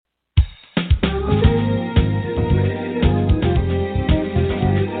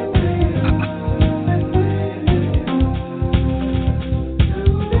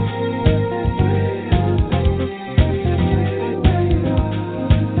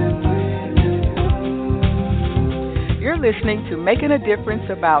listening to Making a Difference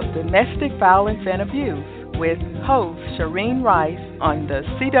About Domestic Violence and Abuse with host Shireen Rice on the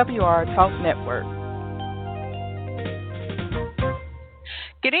CWR Talk Network.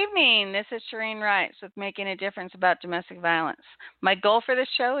 Good evening. This is Shireen Rice with Making a Difference About Domestic Violence. My goal for this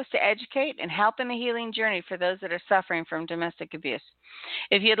show is to educate and help in the healing journey for those that are suffering from domestic abuse.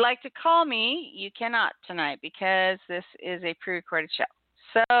 If you'd like to call me, you cannot tonight because this is a pre-recorded show.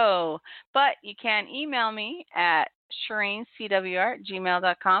 But you can email me at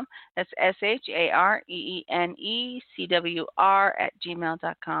ShireenCWR@gmail.com. That's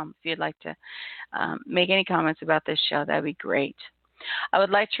SHAREENECWR@gmail.com. If you'd like to make any comments about this show, that'd be great. I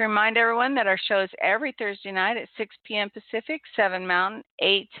would like to remind everyone that our show is every Thursday night at 6 p.m. Pacific, 7 Mountain,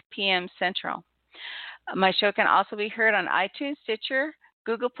 8 p.m. Central. My show can also be heard on iTunes, Stitcher,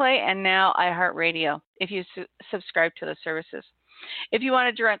 Google Play, and now iHeartRadio if you subscribe to those services. If you want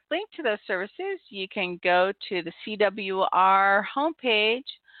a direct link to those services, you can go to the CWR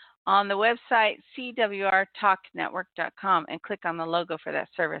homepage on the website cwrtalknetwork.com and click on the logo for that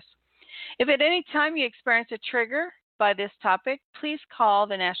service. If at any time you experience a trigger by this topic, please call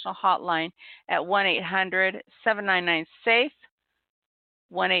the national hotline at 1-800-799-SAFE,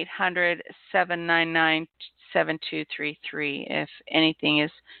 1-800-799-7233 if anything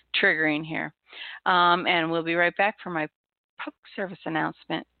is triggering here. And we'll be right back for my public service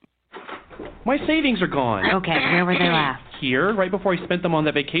announcement. My savings are gone. Okay, where were they last? Here, right before I spent them on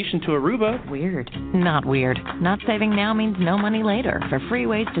that vacation to Aruba. Weird. Not weird. Not saving now means no money later. For free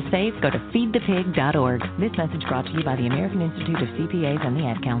ways to save, go to feedthepig.org. This message brought to you by the American Institute of CPAs and the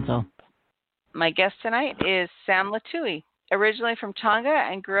Ad Council. My guest tonight is Sam Latui, originally from Tonga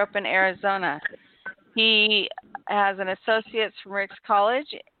and grew up in Arizona. He has an associate's from Ricks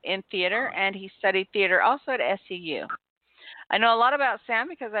College in theater, and he studied theater also at SEU. I know a lot about Sam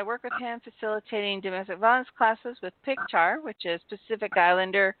because I work with him facilitating domestic violence classes with PICTAR, which is Pacific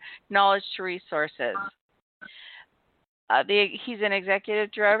Islander Knowledge to Resources. He's an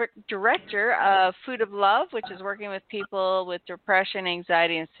executive director of Food of Love, which is working with people with depression,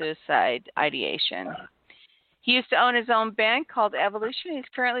 anxiety, and suicide ideation. He used to own his own band called Evolution. He's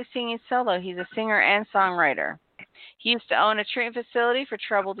currently singing solo. He's a singer and songwriter. He used to own a treatment facility for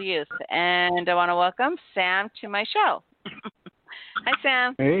troubled youth. And I want to welcome Sam to my show. Hi,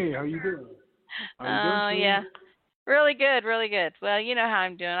 Sam. Hey, how you doing? Oh, yeah. Really good, really good. Well, you know how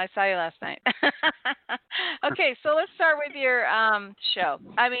I'm doing. I saw you last night. Okay, so let's start with your show.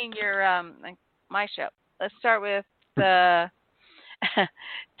 I mean, my show. Let's start with the...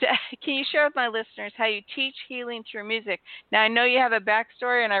 Can you share with my listeners how you teach healing through music? Now, I know you have a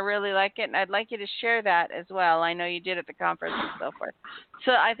backstory, and I really like it, and I'd like you to share that as well. I know you did at the conference and so forth.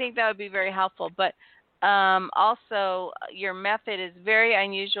 So I think that would be very helpful. But also, your method is very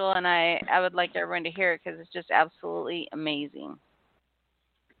unusual, and I would like everyone to hear it because it's just absolutely amazing.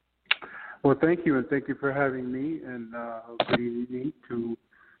 Well, thank you, and thank you for having me, and good evening to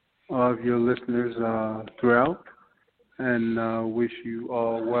all of your listeners throughout, and wish you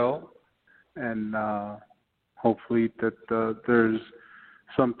all well, and hopefully that there's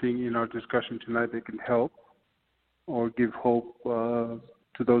something in our discussion tonight that can help or give hope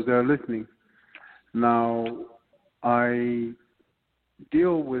to those that are listening. Now, I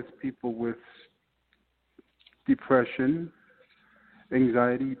deal with people with depression,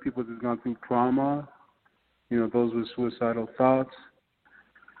 anxiety, people that have gone through trauma, those with suicidal thoughts,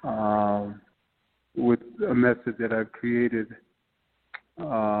 with a method that I've created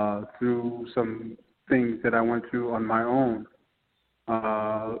through some things that I went through on my own.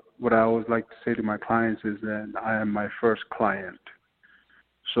 What I always like to say to my clients is that I am my first client.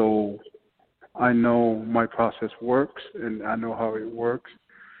 So I know my process works, and I know how it works,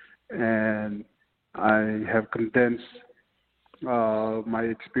 and I have condensed my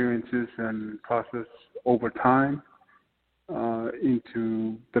experiences and process over time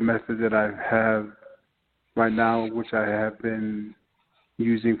into the method that I have right now, which I have been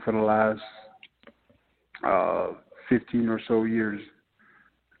using for the last 15 or so years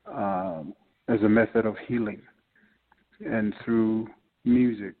as a method of healing and through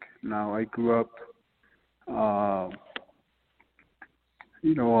music. Now, I grew up,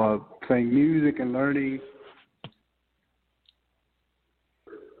 playing music and learning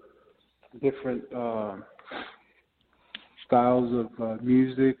different styles of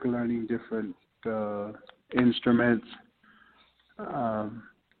music, learning different instruments.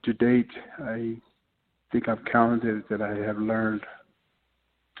 To date, I think I've counted that I have learned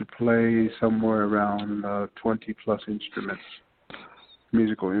to play somewhere around 20-plus instruments,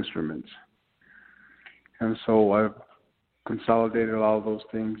 musical instruments. And so I've consolidated all those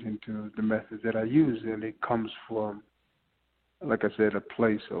things into the method that I use, and it comes from like I said, a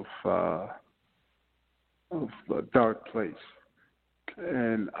place of a dark place.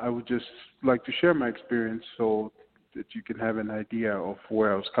 And I would just like to share my experience so that you can have an idea of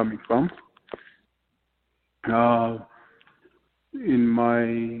where I was coming from. In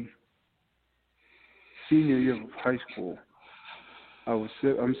my senior year of high school, I was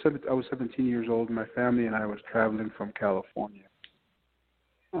 17 years old. My family and I was traveling from California.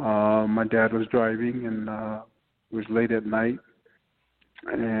 My dad was driving, and it was late at night,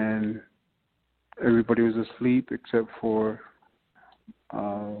 and everybody was asleep except for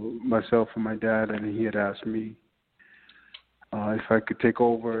myself and my dad, and he had asked me if I could take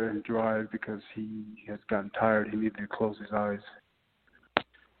over and drive because he had gotten tired. He needed to close his eyes.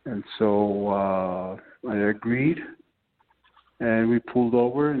 And so I agreed, and we pulled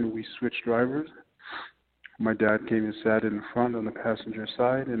over and we switched drivers. My dad came and sat in the front on the passenger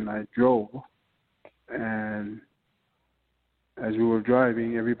side, and I drove. And as we were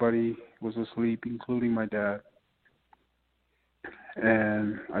driving, everybody was asleep, including my dad.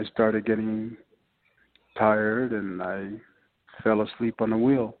 And I started getting tired, and I fell asleep on the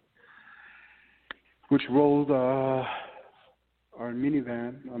wheel, which rolled our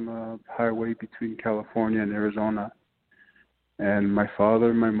minivan on the highway between California and Arizona. And my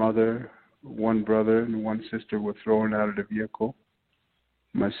father, my mother, one brother, and one sister were thrown out of the vehicle.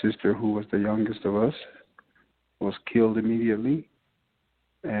 My sister, who was the youngest of us, was killed immediately.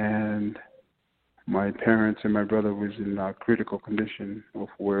 And my parents and my brother was in a critical condition of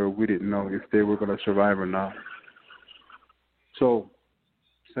where we didn't know if they were going to survive or not. So,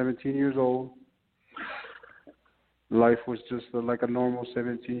 17 years old, life was just like a normal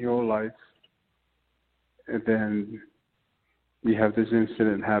 17-year-old life. And then we have this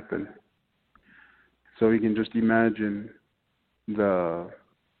incident happen. So you can just imagine the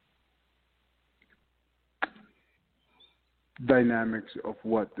dynamics of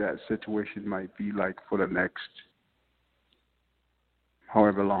what that situation might be like for the next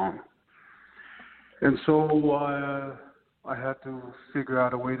however long. And so I had to figure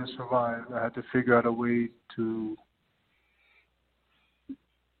out a way to survive. I had to figure out a way to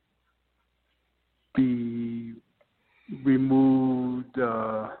be removed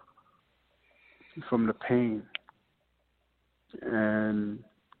from the pain. And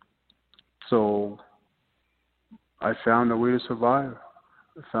so I found a way to survive.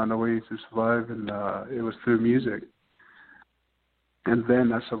 I found a way to survive, and it was through music. And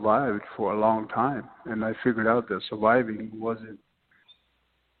then I survived for a long time, and I figured out that surviving wasn't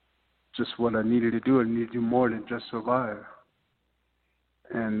just what I needed to do. I needed to do more than just survive.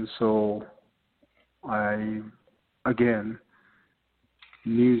 And so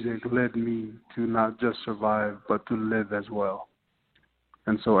music led me to not just survive, but to live as well.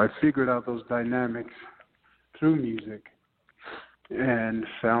 And so I figured out those dynamics through music and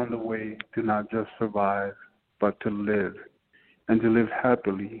found a way to not just survive, but to live, and to live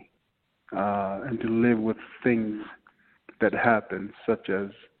happily, and to live with things that happen, such as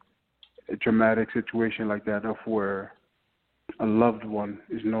a dramatic situation like that of where a loved one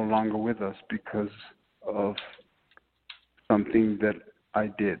is no longer with us because of something that I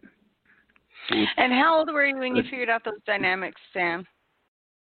did. And how old were you when you figured out those dynamics, Sam?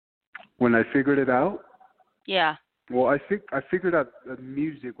 When I figured it out? Yeah. Well, I figured out that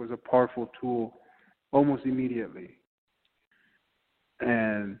music was a powerful tool almost immediately.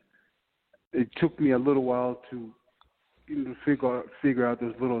 And it took me a little while to figure out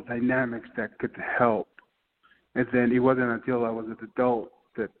those little dynamics that could help. And then it wasn't until I was an adult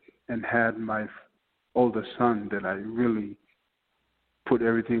and had my older son that I really put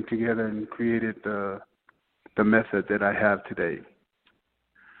everything together and created the method that I have today.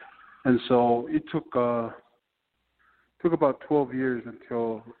 And so it took about 12 years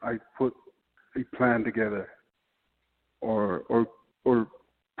until I put a plan together or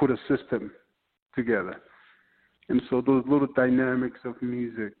put a system together. And so those little dynamics of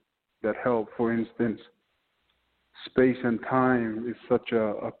music that help, for instance, space and time is such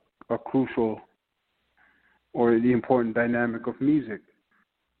a crucial or the important dynamic of music,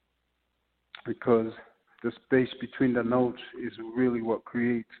 because the space between the notes is really what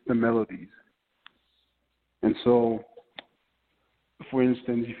creates the melodies. And so, for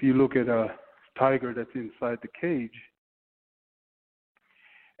instance, if you look at a tiger that's inside the cage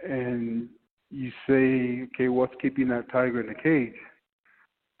and you say, okay, what's keeping that tiger in the cage?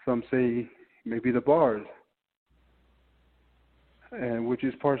 Some say maybe the bars, and which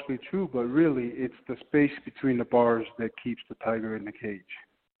is partially true, but really it's the space between the bars that keeps the tiger in the cage.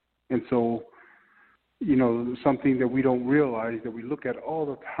 And so, something that we don't realize, that we look at all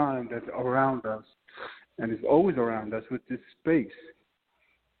the time that's around us, and it's always around us with this space.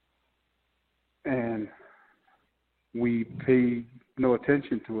 And we pay no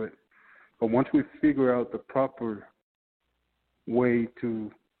attention to it. But once we figure out the proper way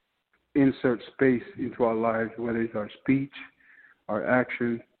to insert space into our lives, whether it's our speech, our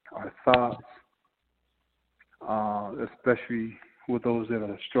action, our thoughts, especially with those that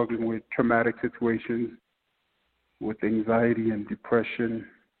are struggling with traumatic situations, with anxiety and depression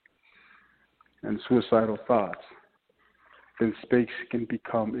and suicidal thoughts, then space can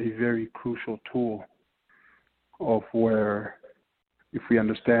become a very crucial tool of where, if we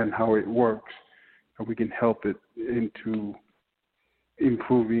understand how it works, and we can help it into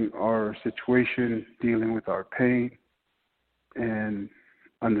improving our situation, dealing with our pain, and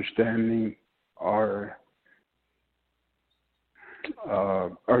understanding our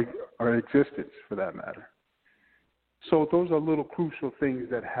existence, for that matter. So those are little crucial things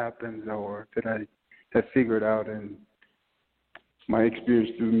that happen, or that I have figured out in my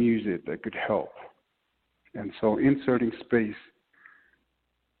experience through music that could help. And so inserting space,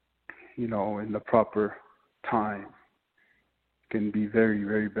 in the proper time can be very,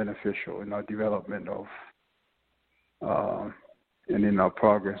 very beneficial in our development of and in our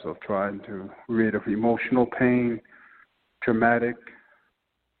progress of trying to rid of emotional pain, traumatic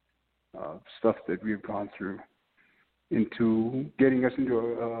stuff that we've gone through, into getting us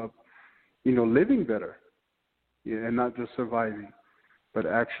into living better, and not just surviving, but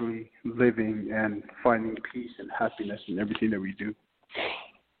actually living and finding peace and happiness in everything that we do.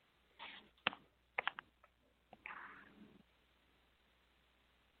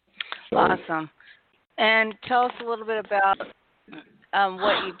 So, awesome. And tell us a little bit about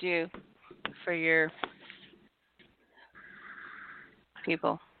what you do for your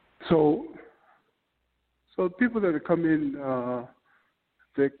people. So people that come in,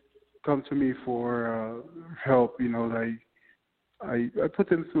 they come to me for help. I put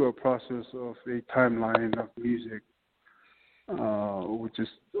them through a process of a timeline of music, which is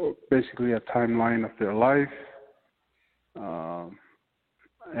basically a timeline of their life,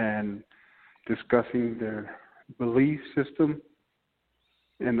 and discussing their belief system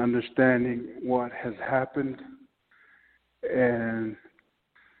and understanding what has happened, and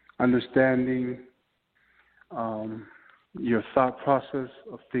understanding your thought process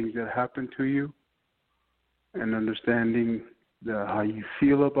of things that happened to you, and understanding how you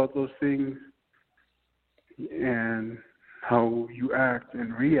feel about those things, and how you act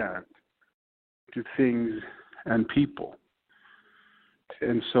and react to things and people.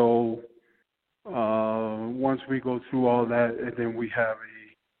 And so once we go through all that, and then we have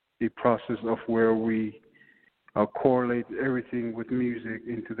a process of where we correlate everything with music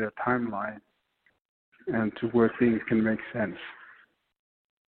into their timeline, and to where things can make sense,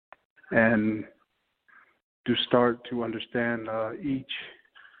 and to start to understand each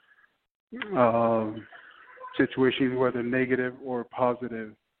situation, whether negative or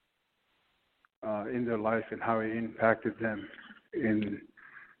positive, in their life, and how it impacted them in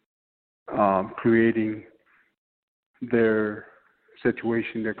creating their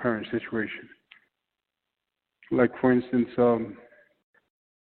situation, their current situation. Like, for instance,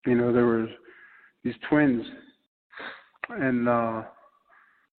 there was these twins, and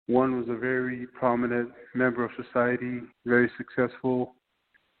one was a very prominent member of society, very successful,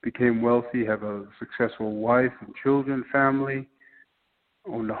 became wealthy, have a successful wife and children, family,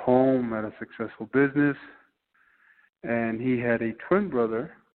 owned a home, had a successful business, and he had a twin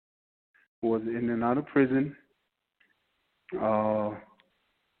brother who was in and out of prison,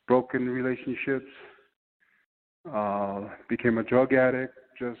 broken relationships, became a drug addict,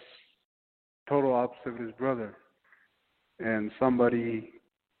 just total opposite of his brother. And somebody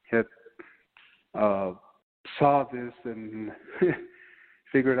had saw this and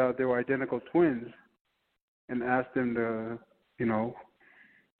figured out they were identical twins, and asked them the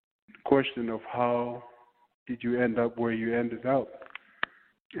question of how did you end up where you ended up.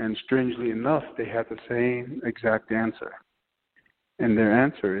 And strangely enough, they had the same exact answer. And their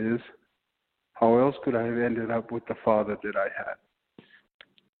answer is, how else could I have ended up with the father that I had?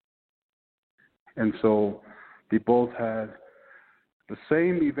 And so they both had the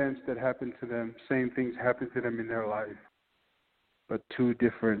same events that happened to them, same things happened to them in their life, but two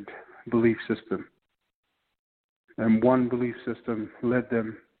different belief systems. And one belief system led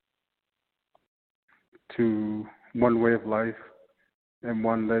them to one way of life, and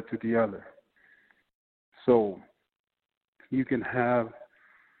one led to the other. So you can have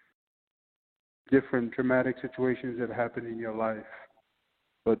different traumatic situations that happen in your life,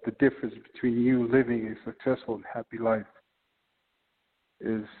 but the difference between you living a successful and happy life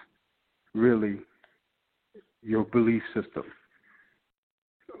is really your belief system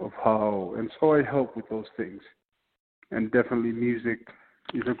of how, and so I help with those things. And definitely music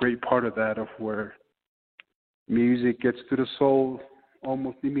is a great part of that, of where music gets to the soul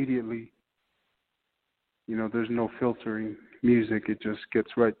almost immediately. You know, there's no filtering music. It just gets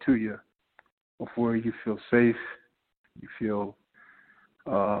right to you, of where you feel safe, you feel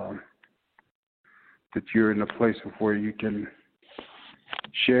that you're in a place of where you can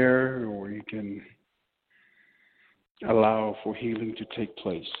share, or you can allow for healing to take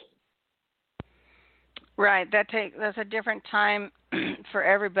place. Right. That's a different time for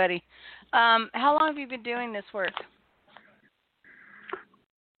everybody. How long have you been doing this work?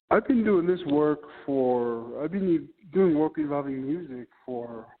 I've been doing this work I've been doing work involving music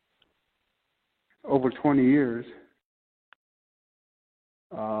for over 20 years.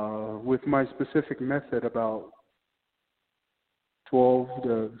 With my specific method, about between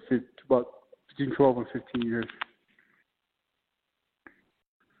 12 and 15 years.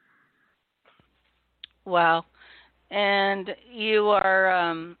 Wow. And you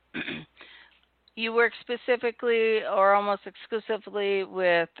are you work specifically or almost exclusively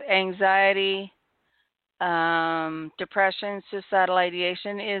with anxiety, depression, suicidal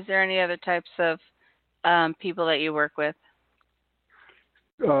ideation. Is there any other types of people that you work with?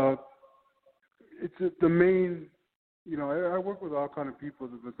 It's the main, I work with all kind of people,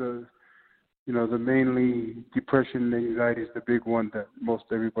 but the mainly depression and anxiety is the big one that most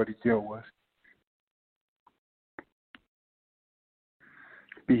everybody deal with.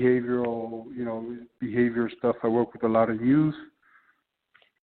 Behavior stuff. I work with a lot of youth,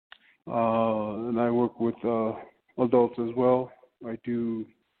 and I work with adults as well. I do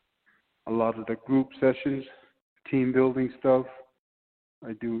a lot of the group sessions, team building stuff.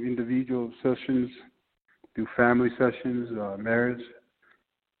 I do individual sessions, do family sessions, marriage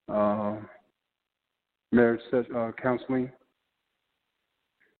counseling,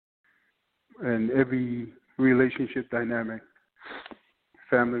 and every relationship dynamic,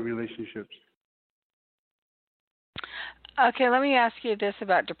 family relationships. Okay, let me ask you this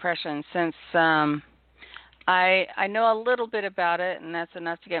about depression, since I know a little bit about it, and that's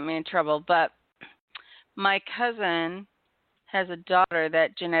enough to get me in trouble. But my cousin has a daughter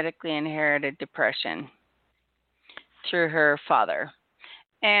that genetically inherited depression through her father,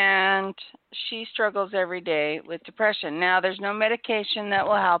 and she struggles every day with depression. Now, there's no medication that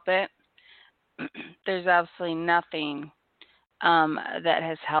will help it. There's absolutely nothing that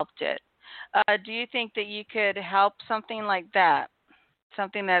has helped it. Do you think that you could help something like that,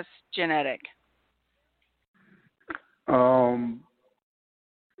 something that's genetic? I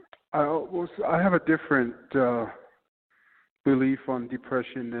have a different belief on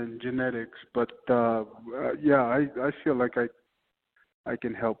depression and genetics, but I feel like I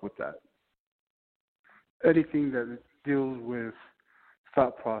can help with that. Anything that deals with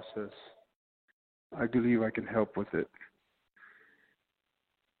thought process, I believe I can help with it.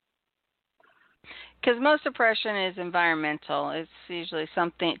 Because most depression is environmental. It's usually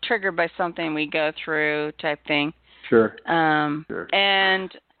something triggered by something we go through, type thing. Sure. Sure.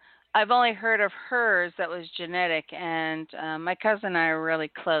 And I've only heard of hers that was genetic, and my cousin and I are really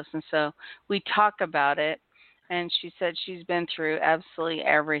close, and so we talk about it. And she said she's been through absolutely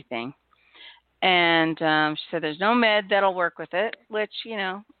everything, and she said there's no med that'll work with it, which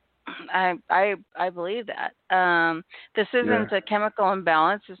I believe that. This isn't a chemical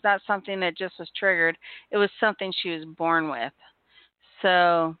imbalance. It's not something that just was triggered. It was something she was born with.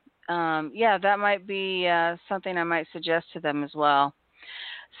 So, that might be something I might suggest to them as well.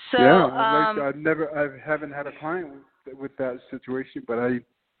 So, I haven't had a client with that situation, but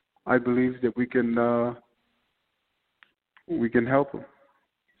I believe that we can help them.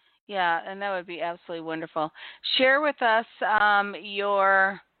 Yeah, and that would be absolutely wonderful. Share with us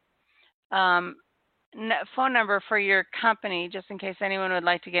your phone number for your company, just in case anyone would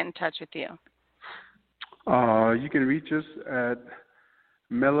like to get in touch with you. You can reach us at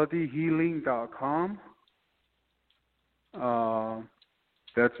melodyhealing.com.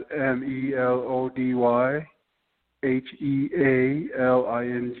 That's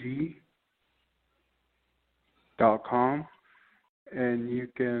MELODYHEALING.com. And you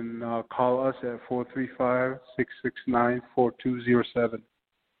can call us at 435-669-4207.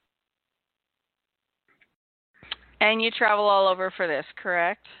 And you travel all over for this,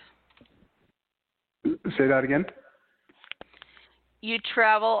 correct? Say that again? You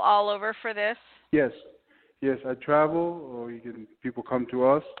travel all over for this? Yes, I travel, or people come to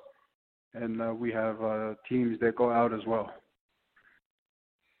us, and we have teams that go out as well.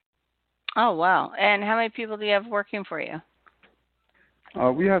 Oh, wow. And how many people do you have working for you?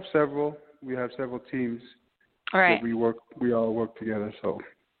 We have several. We have several teams All right. So we all work together. So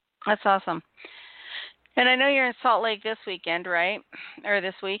That's awesome. And I know you're in Salt Lake this weekend, right? Or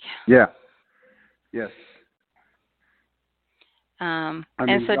this week? yeah, yes. And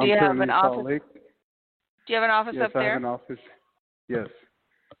I'm so do you have currently an in office? Salt Lake. Do you have an office Yes, up I there? have an office. Yes,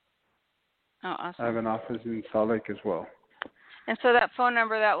 Oh, awesome. I have an office in Salt Lake as well. And so that phone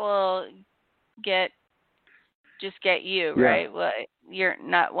number that will get you, Yeah. right? Well, you're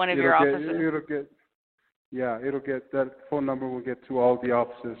not one of your offices. It'll get that phone number will get to all the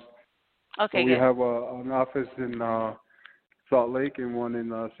offices. Okay, so we good. have an office in Salt Lake and one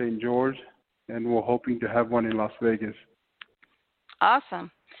in St. George, and we're hoping to have one in Las Vegas. Awesome.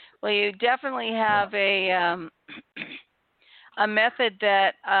 Well, you definitely have a method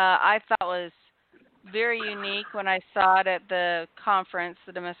that I thought was very unique when I saw it at the conference,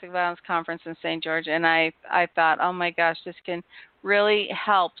 the Domestic Violence Conference in St. George, and I thought, oh my gosh, this can really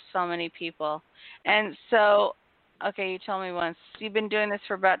help so many people. And so, okay, you told me once, you've been doing this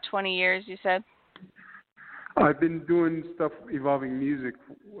for about 20 years, you said? I've been doing stuff involving music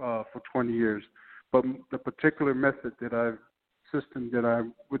for 20 years, but the particular method system that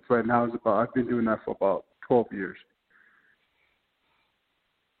I'm with right now is I've been doing that for about 12 years.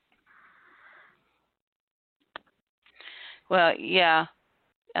 Well, yeah,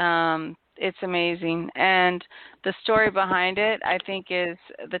 it's amazing. And the story behind it, I think, is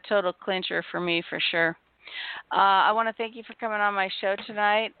the total clincher for me for sure. I want to thank you for coming on my show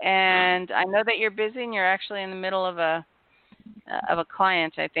tonight. And I know that you're busy and you're actually in the middle of a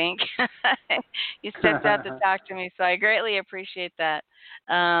client, I think. You stepped out to talk to me, so I greatly appreciate that.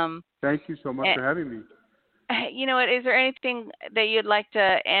 Thank you so much for having me. You know what? Is there anything that you'd like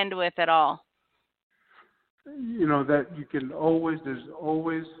to end with at all? You know that you can always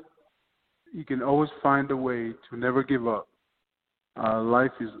find a way to never give up.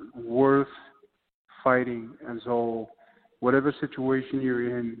 Life is worth fighting, and so whatever situation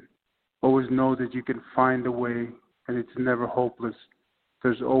you're in, always know that you can find a way, and it's never hopeless.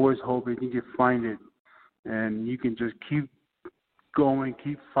 There's always hope, and you can find it, and you can just keep going,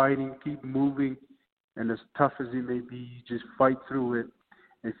 keep fighting, keep moving, and as tough as it may be, you just fight through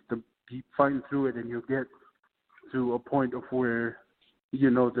it. Keep fighting through it, and you'll get to a point of where you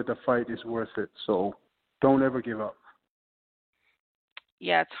know that the fight is worth it. So don't ever give up.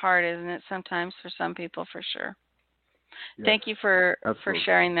 Yeah, it's hard, isn't it, sometimes for some people, for sure. Yes, thank you for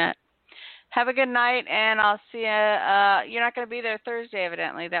sharing that. Have a good night, and I'll see you. You're not going to be there Thursday,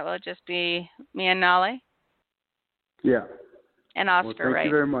 evidently. That will just be me and Nolly. Yeah. And Oscar, well, right? Thank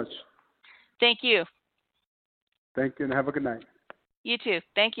you very much. Thank you. Thank you, and have a good night. You too.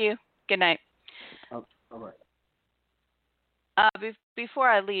 Thank you. Good night. Bye-bye. Before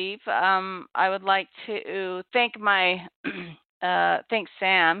I leave, I would like to thank thank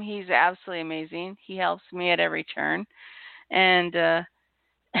Sam. He's absolutely amazing. He helps me at every turn, and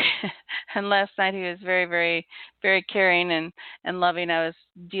and last night he was very, very, very caring and loving. I was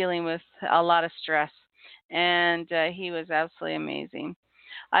dealing with a lot of stress, and he was absolutely amazing.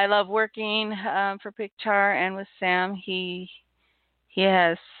 I love working for Pictar and with Sam. He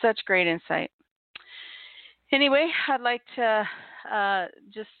has such great insight. Anyway, I'd like to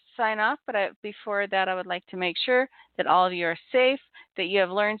just sign off, but before that, I would like to make sure that all of you are safe, that you have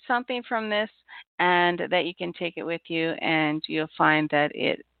learned something from this, and that you can take it with you, and you'll find that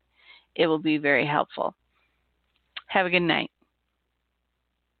it will be very helpful. Have a good night.